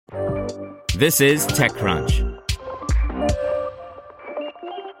This is TechCrunch.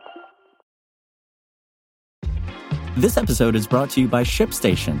 This episode is brought to you by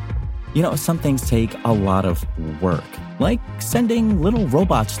ShipStation. You know, some things take a lot of work, like sending little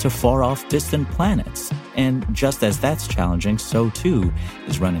robots to far-off distant planets. And just as that's challenging, so too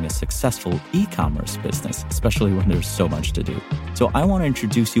is running a successful e-commerce business, especially when there's so much to do. So I want to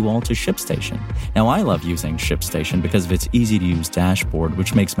introduce you all to ShipStation. Now, I love using ShipStation because of its easy-to-use dashboard,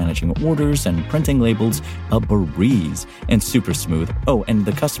 which makes managing orders and printing labels a breeze and super smooth. Oh, and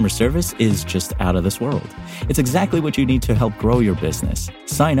the customer service is just out of this world. It's exactly what you need to help grow your business.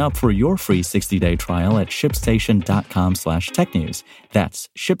 Sign up for your free 60-day trial at shipstation.com/technews. That's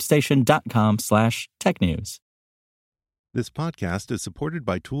shipstation.com/technews. This podcast is supported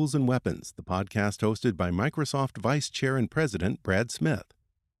by Tools and Weapons, the podcast hosted by Microsoft Vice Chair and President Brad Smith.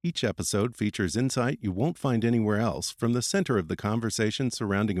 Each episode features insight you won't find anywhere else from the center of the conversation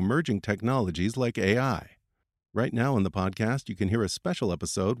surrounding emerging technologies like AI. Right now in the podcast, you can hear a special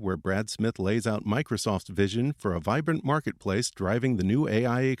episode where Brad Smith lays out Microsoft's vision for a vibrant marketplace driving the new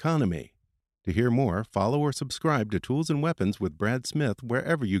AI economy. To hear more, follow or subscribe to Tools and Weapons with Brad Smith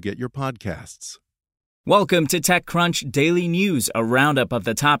wherever you get your podcasts. Welcome to TechCrunch Daily News, a roundup of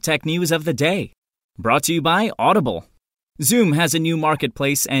the top tech news of the day. Brought to you by Audible. Zoom has a new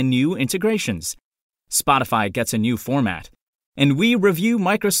marketplace and new integrations. Spotify gets a new format. And we review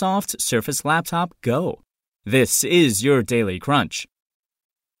Microsoft Surface Laptop Go. This is your Daily Crunch.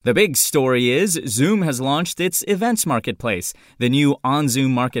 The big story is Zoom has launched its events marketplace. The new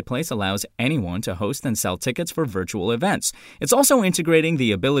OnZoom marketplace allows anyone to host and sell tickets for virtual events. It's also integrating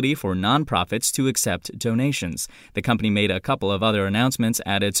the ability for nonprofits to accept donations. The company made a couple of other announcements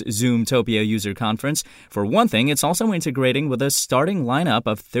at its Zoomtopia user conference. For one thing, it's also integrating with a starting lineup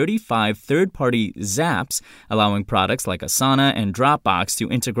of 35 third-party Zaps, allowing products like Asana and Dropbox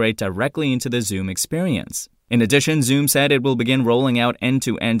to integrate directly into the Zoom experience. In addition, Zoom said it will begin rolling out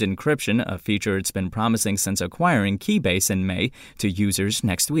end-to-end encryption, a feature it's been promising since acquiring Keybase in May, to users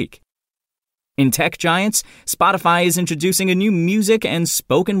next week. In tech giants, Spotify is introducing a new music and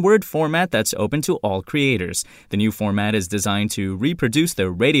spoken word format that's open to all creators. The new format is designed to reproduce the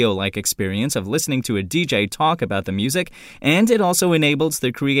radio-like experience of listening to a DJ talk about the music, and it also enables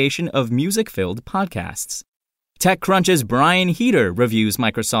the creation of music-filled podcasts. TechCrunch's Brian Heater reviews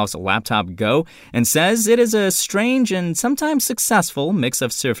Microsoft's Laptop Go and says it is a strange and sometimes successful mix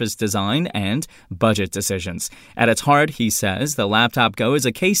of Surface design and budget decisions. At its heart, he says, the Laptop Go is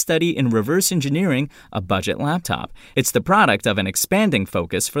a case study in reverse engineering a budget laptop. It's the product of an expanding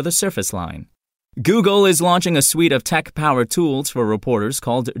focus for the Surface line. Google is launching a suite of tech-powered tools for reporters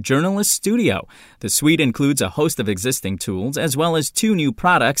called Journalist Studio. The suite includes a host of existing tools as well as 2 new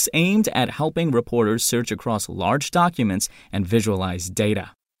products aimed at helping reporters search across large documents and visualize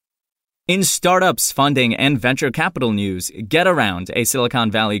data. In startups, funding, and venture capital news, Getaround, a Silicon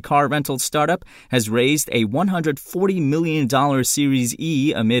Valley car rental startup, has raised a $140 million Series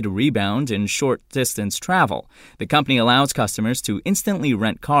E amid rebound in short-distance travel. The company allows customers to instantly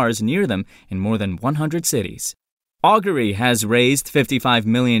rent cars near them in more than 100 cities. Augury has raised $55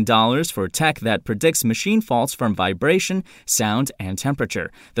 million for tech that predicts machine faults from vibration, sound, and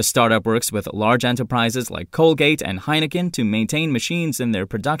temperature. The startup works with large enterprises like Colgate and Heineken to maintain machines in their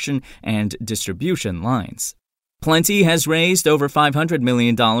production and distribution lines. Plenty has raised over $500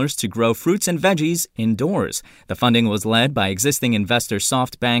 million to grow fruits and veggies indoors. The funding was led by existing investor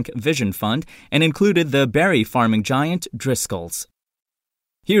SoftBank Vision Fund and included the berry farming giant Driscoll's.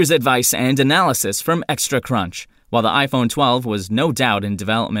 Here's advice and analysis from Extra Crunch. While the iPhone 12 was no doubt in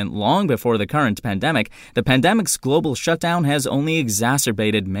development long before the current pandemic, the pandemic's global shutdown has only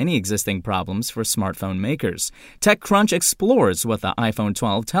exacerbated many existing problems for smartphone makers. TechCrunch explores what the iPhone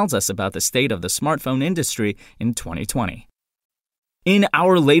 12 tells us about the state of the smartphone industry in 2020. In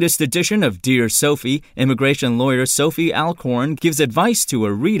our latest edition of Dear Sophie, immigration lawyer Sophie Alcorn gives advice to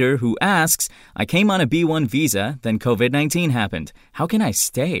a reader who asks, I came on a B-1 visa, then COVID-19 happened. How can I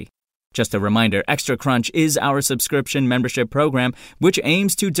stay? Just a reminder, Extra Crunch is our subscription membership program, which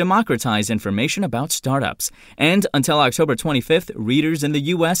aims to democratize information about startups. And until October 25th, readers in the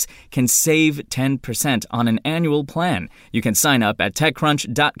U.S. can save 10% on an annual plan. You can sign up at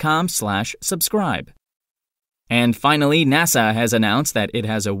techcrunch.com/subscribe. And finally, NASA has announced that it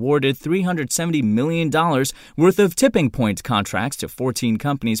has awarded $370 million worth of tipping point contracts to 14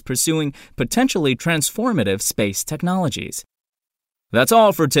 companies pursuing potentially transformative space technologies. That's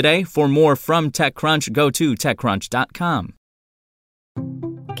all for today. For more from TechCrunch, go to TechCrunch.com.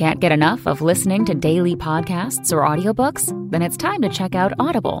 Can't get enough of listening to daily podcasts or audiobooks? Then it's time to check out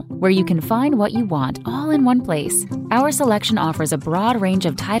Audible, where you can find what you want all in one place. Our selection offers a broad range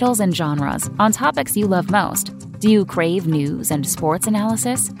of titles and genres on topics you love most. Do you crave news and sports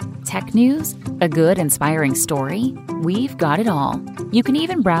analysis? Tech news? A good, inspiring story? We've got it all. You can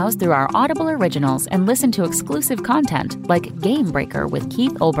even browse through our Audible originals and listen to exclusive content like Game Breaker with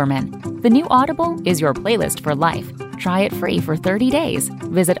Keith Olbermann. The new Audible is your playlist for life. Try it free for 30 days.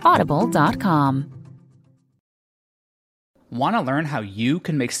 Visit audible.com. Want to learn how you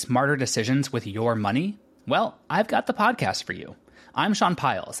can make smarter decisions with your money? Well, I've got the podcast for you. I'm Sean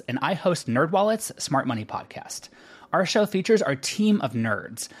Piles, and I host NerdWallet's Smart Money Podcast. Our show features our team of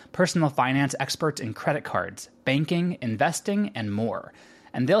nerds, personal finance experts in credit cards, banking, investing, and more.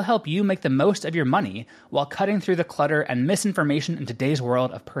 And they'll help you make the most of your money while cutting through the clutter and misinformation in today's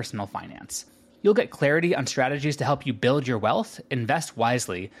world of personal finance. You'll get clarity on strategies to help you build your wealth, invest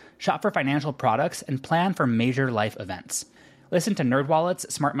wisely, shop for financial products, and plan for major life events. Listen to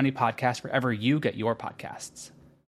NerdWallet's Smart Money Podcast wherever you get your podcasts.